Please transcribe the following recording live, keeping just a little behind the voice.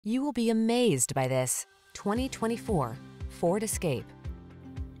You will be amazed by this 2024 Ford Escape.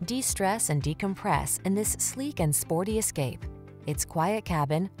 De-stress and decompress in this sleek and sporty Escape. Its quiet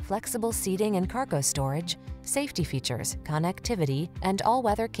cabin, flexible seating and cargo storage, safety features, connectivity, and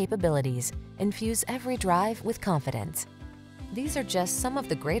all-weather capabilities infuse every drive with confidence. These are just some of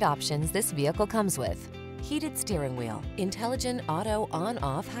the great options this vehicle comes with: heated steering wheel, intelligent auto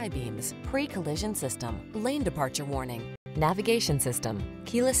on-off high beams, pre-collision system, lane departure warning, navigation system,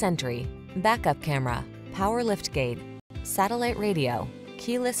 keyless entry, backup camera, power liftgate, satellite radio,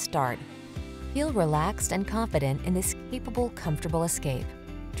 keyless start. Feel relaxed and confident in this capable, comfortable Escape.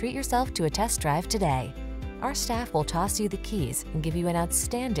 Treat yourself to a test drive today. Our staff will toss you the keys and give you an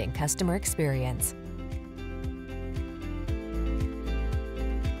outstanding customer experience.